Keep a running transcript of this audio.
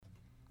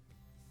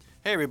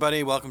Hey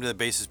everybody, welcome to the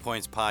Basis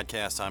Points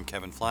Podcast. I'm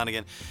Kevin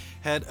Flanagan,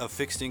 Head of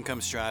Fixed Income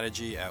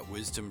Strategy at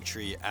Wisdom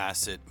Tree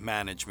Asset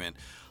Management.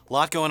 A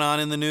lot going on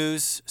in the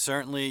news,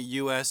 certainly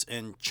U.S.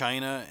 and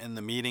China and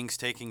the meetings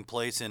taking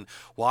place in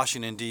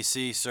Washington,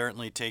 D.C.,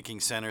 certainly taking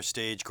center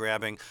stage,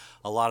 grabbing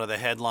a lot of the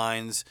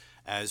headlines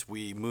as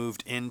we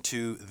moved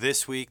into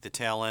this week, the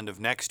tail end of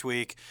next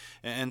week,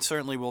 and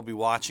certainly we'll be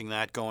watching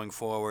that going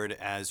forward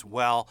as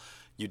well.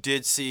 You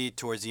did see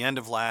towards the end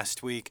of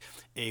last week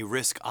a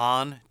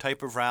risk-on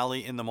type of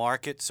rally in the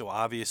market. So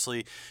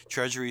obviously,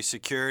 Treasury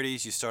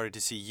securities, you started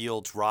to see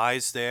yields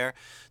rise there.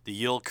 The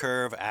yield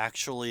curve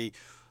actually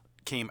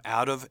came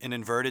out of an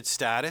inverted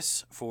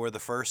status for the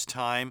first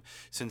time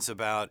since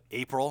about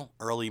April,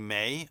 early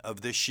May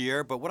of this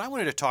year. But what I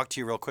wanted to talk to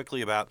you real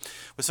quickly about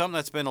was something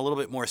that's been a little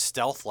bit more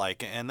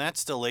stealth-like, and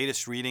that's the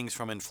latest readings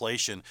from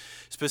inflation,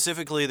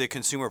 specifically the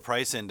Consumer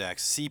Price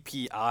Index,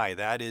 CPI.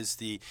 That is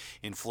the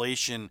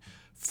inflation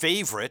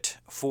favorite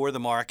for the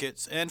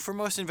markets and for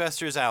most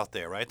investors out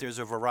there, right? There's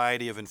a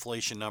variety of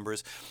inflation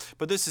numbers,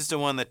 but this is the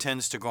one that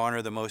tends to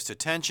garner the most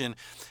attention.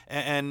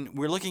 And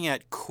we're looking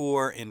at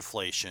core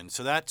inflation.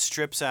 So that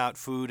strips out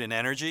food and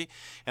energy.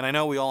 And I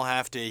know we all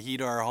have to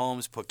heat our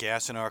homes, put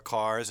gas in our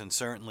cars, and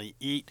certainly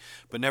eat.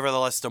 But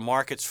nevertheless, the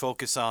markets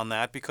focus on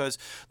that because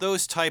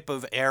those type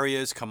of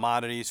areas,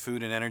 commodities,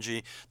 food and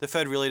energy, the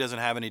Fed really doesn't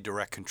have any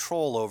direct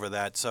control over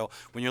that. So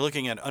when you're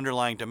looking at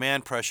underlying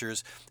demand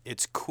pressures,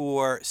 it's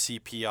core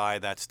CPI.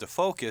 That's the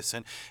focus.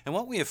 And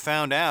what we have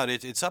found out,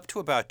 it's up to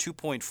about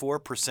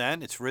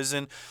 2.4%. It's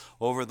risen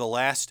over the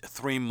last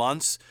 3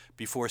 months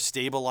before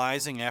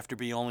stabilizing after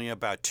being only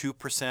about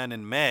 2%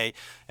 in May.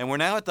 And we're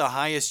now at the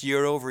highest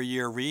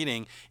year-over-year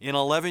reading in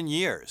 11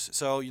 years.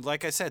 So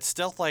like I said,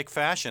 stealth-like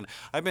fashion.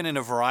 I've been in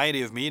a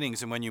variety of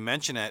meetings, and when you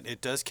mention it,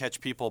 it does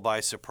catch people by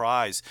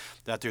surprise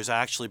that there's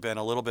actually been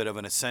a little bit of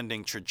an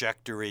ascending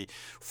trajectory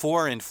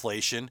for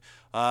inflation.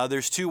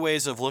 There's two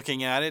ways of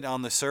looking at it.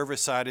 On the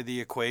service side of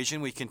the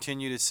equation, we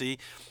continue to see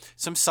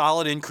some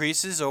solid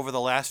increases over the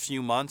last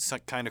few months,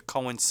 kind of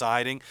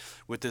coinciding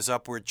with this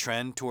upward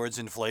trend towards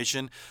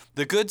inflation.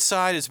 The good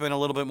side has been a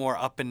little bit more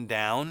up and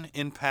down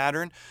in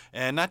pattern.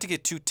 And not to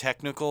get too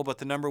technical, but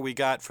the number we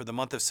got for the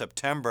month of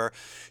September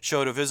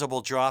showed a visible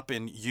drop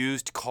in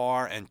used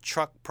car and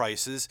truck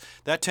prices.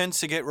 That tends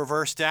to get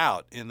reversed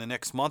out in the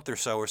next month or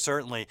so, or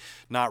certainly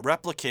not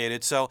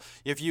replicated. So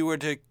if you were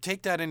to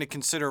take that into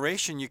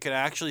consideration, you could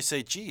actually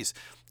say, geez,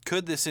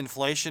 could this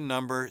inflation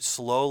number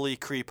slowly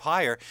creep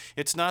higher?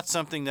 It's not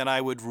something that I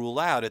would rule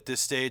out at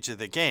this stage of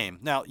the game.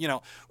 Now,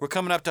 we're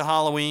coming up to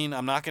Halloween.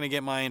 I'm not going to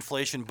get my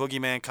inflation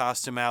boogeyman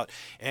costume out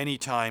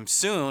anytime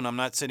soon. I'm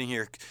not sitting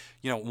here,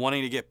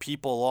 wanting to get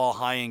people all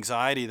high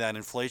anxiety that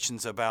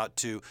inflation's about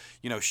to,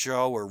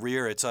 show or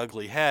rear its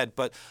ugly head.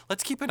 But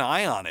let's keep an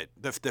eye on it.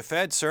 The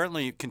Fed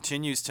certainly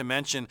continues to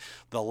mention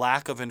the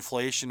lack of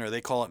inflation, or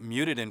they call it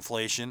muted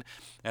inflation,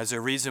 as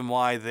a reason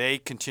why they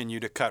continue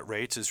to cut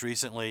rates as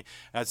recently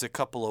as a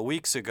couple of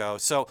weeks ago.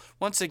 So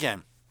once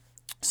again,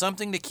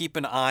 something to keep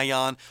an eye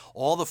on.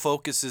 All the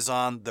focus is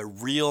on the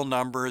real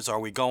numbers.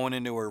 Are we going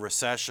into a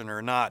recession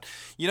or not?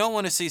 You don't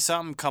want to see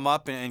something come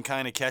up and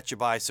kind of catch you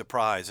by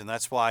surprise. And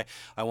that's why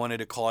I wanted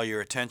to call your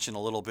attention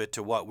a little bit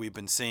to what we've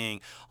been seeing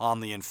on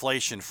the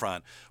inflation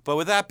front. But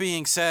with that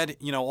being said,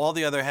 all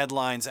the other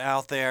headlines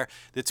out there,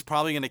 it's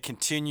probably going to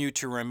continue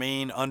to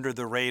remain under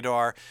the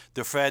radar.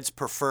 The Fed's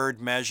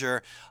preferred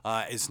measure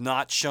is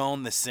not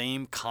shown the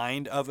same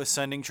kind of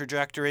ascending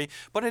trajectory,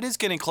 but it is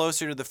getting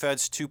closer to the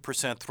Fed's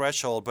 2%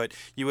 threshold. But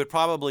you would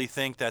probably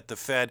think that the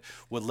Fed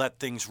would let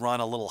things run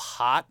a little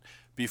hot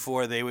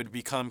before they would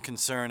become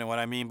concerned. And what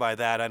I mean by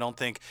that, I don't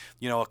think,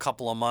 a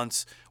couple of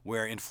months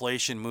where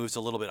inflation moves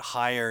a little bit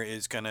higher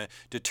is going to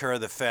deter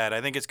the Fed.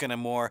 I think it's going to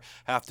more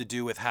have to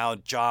do with how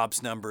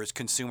jobs numbers,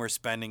 consumer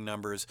spending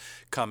numbers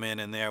come in,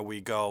 and there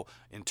we go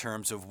in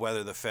terms of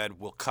whether the Fed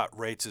will cut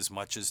rates as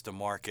much as the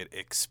market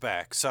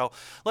expects. So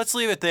let's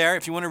leave it there.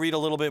 If you want to read a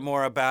little bit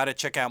more about it,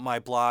 check out my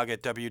blog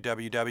at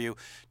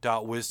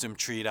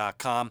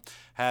www.wisdomtree.com.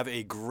 Have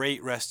a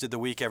great rest of the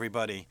week,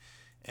 everybody.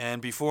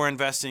 And before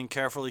investing,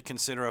 carefully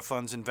consider a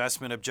fund's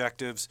investment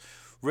objectives,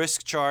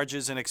 risk,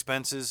 charges, and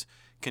expenses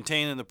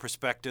contained in the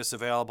prospectus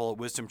available at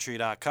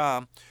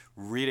wisdomtree.com.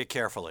 Read it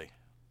carefully.